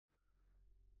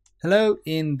Hello,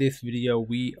 in this video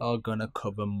we are gonna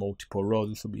cover multiple rows.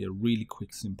 This will be a really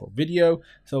quick simple video.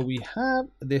 So we have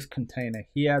this container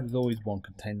here. There's always one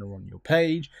container on your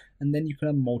page, and then you can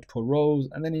have multiple rows,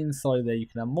 and then inside there you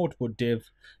can have multiple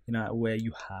divs, where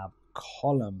you have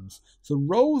columns. So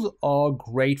rows are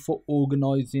great for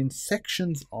organizing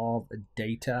sections of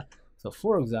data. So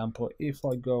for example, if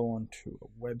I go onto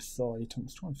a website, I'm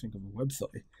just trying to think of a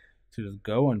website to just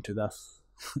go onto, that's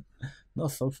not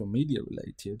social media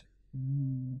related.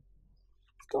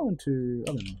 Let's go into,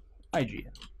 I don't know,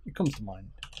 IGN. It comes to mind.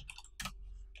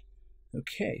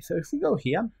 Okay, so if we go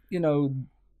here,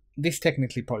 this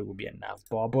technically probably would be a nav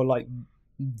bar, but like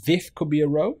this could be a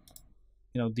row.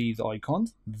 These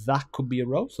icons, that could be a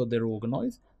row, so they're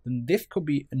organized. Then this could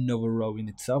be another row in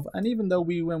itself. And even though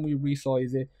when we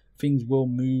resize it, things will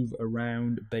move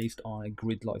around based on a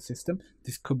grid-like system,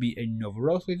 this could be another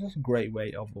row. So it's just a great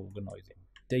way of organizing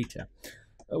data.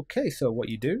 Okay, so what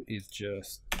you do is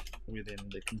just within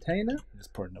the container,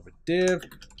 just put another div,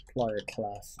 apply a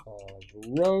class of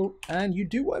row, and you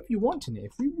do whatever you want in it.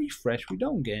 If we refresh, we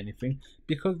don't get anything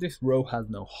because this row has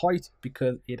no height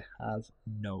because it has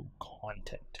no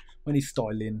content. When it's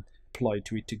styling applied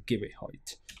to it to give it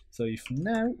height. So if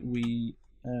now we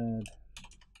add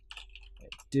a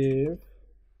div,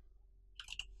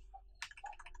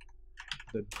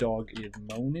 the dog is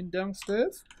moaning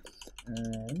downstairs.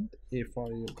 And if I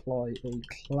apply a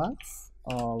class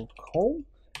of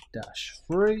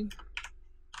col-3,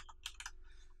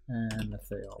 and let's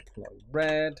say I'll apply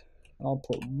red, I'll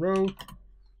put row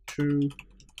 2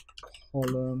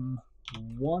 column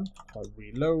 1. If I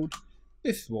reload,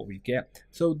 this is what we get.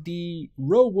 So the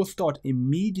row will start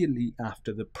immediately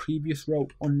after the previous row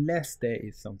unless there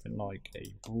is something like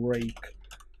a break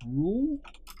rule.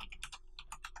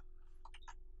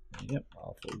 Yep,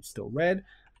 I'll put it still red.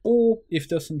 Or if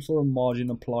there's some sort of margin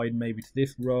applied maybe to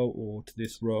this row or to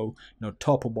this row,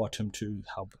 top or bottom to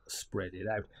help spread it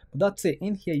out. But that's it.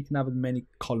 In here you can have as many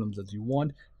columns as you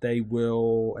want. They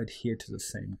will adhere to the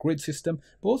same grid system.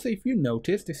 But also if you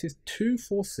notice, this is 2,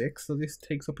 4, 6, so this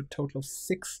takes up a total of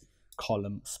 6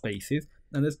 column spaces,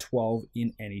 and there's 12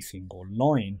 in any single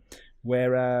line.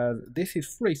 Whereas this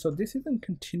is 3, so this isn't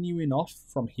continuing off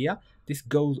from here. This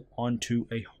goes on to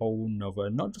a whole nother,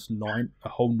 not just line, a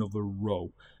whole nother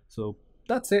row. So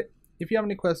that's it. If you have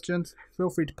any questions, feel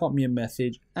free to pop me a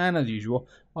message, and as usual,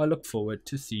 I look forward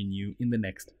to seeing you in the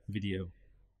next video.